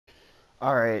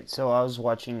Alright, so I was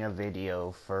watching a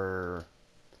video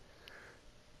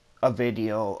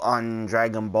on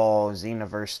Dragon Ball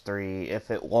Xenoverse 3, if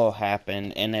it will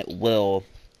happen, and it will.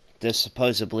 This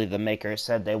supposedly the maker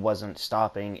said they wasn't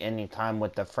stopping anytime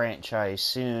with the franchise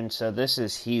soon, so this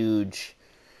is huge.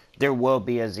 There will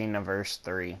be a Xenoverse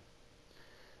 3.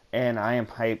 And I am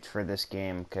hyped for this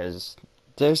game because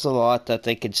there's a lot that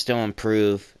they could still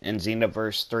improve in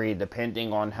Xenoverse 3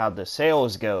 depending on how the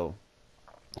sales go.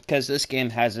 Because this game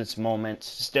has its moments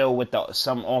still with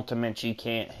some ultimates you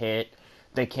can't hit,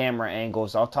 the camera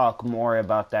angles. I'll talk more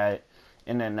about that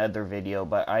in another video,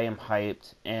 but I am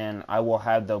hyped, and I will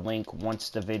have the link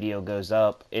once the video goes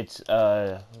up. It's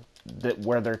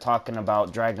where they're talking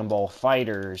about Dragon Ball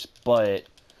Fighters, but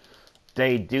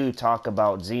they do talk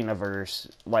about Xenoverse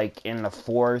like in the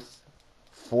fourth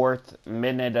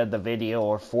minute of the video,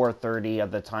 or 4:30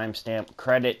 of the timestamp.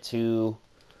 Credit to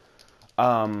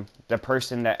the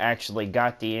person that actually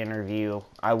got the interview.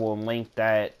 I will link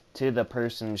that to the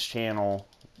person's channel,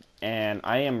 and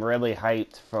I am really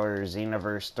hyped for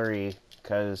Xenoverse 3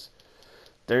 because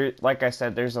like I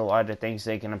said, there's a lot of things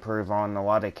they can improve on, a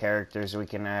lot of characters we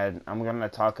can add. I'm going to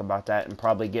talk about that and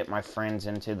probably get my friends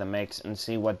into the mix and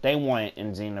see what they want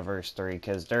in Xenoverse 3,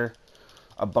 because they're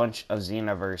a bunch of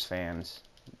Xenoverse fans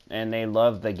and they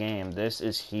love the game. This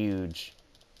is huge.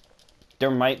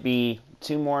 There might be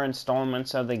 2 more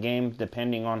installments of the game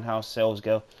depending on how sales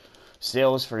go.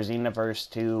 Sales for Xenoverse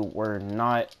 2 were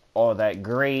not all that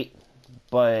great,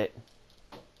 but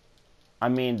I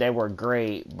mean, they were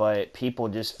great, but people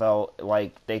just felt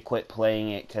like they quit playing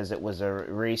it because it was a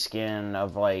reskin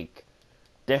of like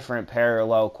different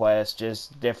parallel quests,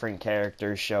 just different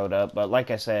characters showed up. But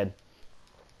like I said,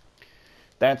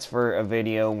 that's for a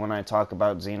video when I talk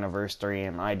about Xenoverse 3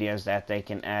 and ideas that they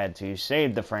can add to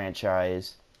save the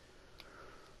franchise.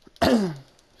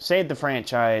 Save the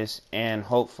franchise and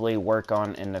hopefully work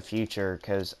on in the future,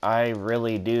 because I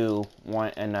really do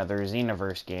want another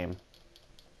Xenoverse game.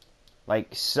 Like,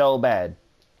 so bad.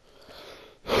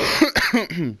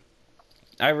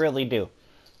 I really do.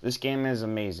 This game is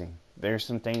amazing. There's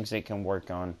some things they can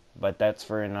work on, but that's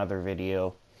for another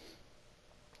video.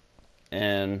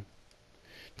 And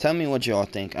tell me what y'all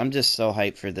think. I'm just so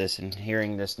hyped for this and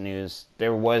hearing this news.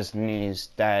 There was news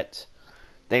that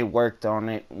they worked on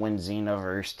it when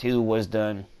Xenoverse 2 was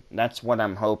done. That's what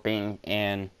I'm hoping.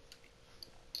 And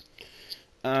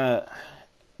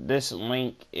this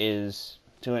link is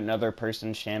to another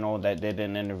person's channel that did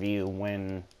an interview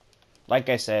when, like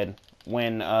I said,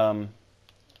 when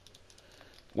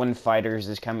Fighters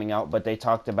is coming out, but they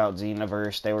talked about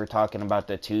Xenoverse. They were talking about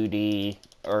the 2D,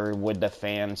 or would the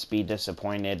fans be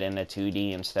disappointed in a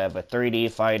 2D instead of a 3D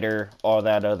fighter, all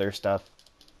that other stuff.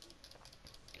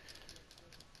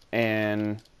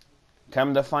 And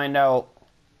come to find out,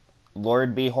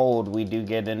 Lord behold, we do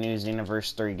get a new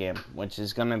Xenoverse 3 game, which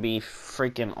is gonna be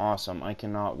freaking awesome. I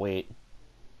cannot wait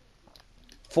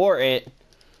for it.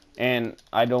 And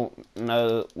I don't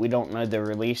know, we don't know the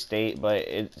release date, but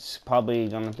it's probably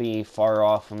going to be far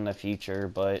off in the future.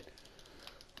 But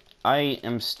I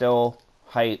am still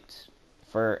hyped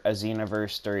for a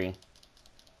Xenoverse 3.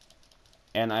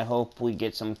 And I hope we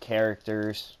get some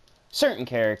characters, certain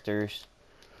characters.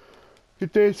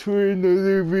 But that's for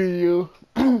another video.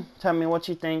 Tell me what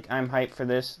you think. I'm hyped for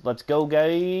this. Let's go,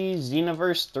 guys.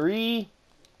 Xenoverse 3.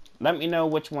 Let me know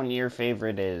which one your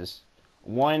favorite is.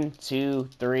 1, 2,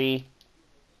 3.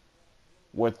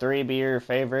 Would 3 be your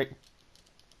favorite?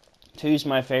 2's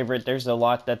my favorite. There's a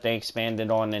lot that they expanded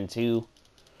on in 2.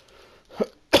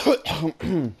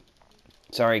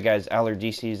 Sorry guys,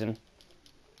 allergy season.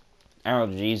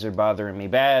 Allergies are bothering me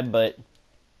bad, but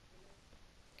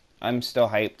I'm still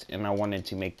hyped and I wanted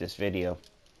to make this video.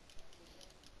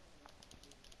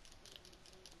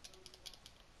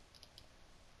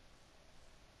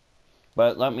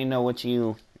 But let me know what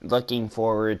you looking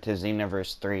forward to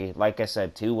Xenoverse 3. Like I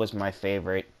said, 2 was my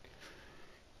favorite.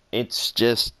 It's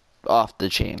just off the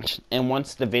chain. And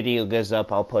once the video goes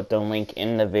up, I'll put the link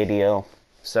in the video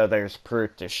so there's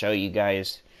proof to show you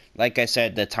guys. Like I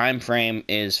said, the time frame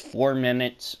is 4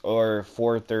 minutes or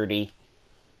 4:30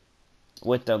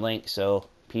 with the link. So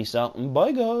peace out and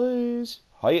bye guys.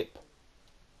 Hype.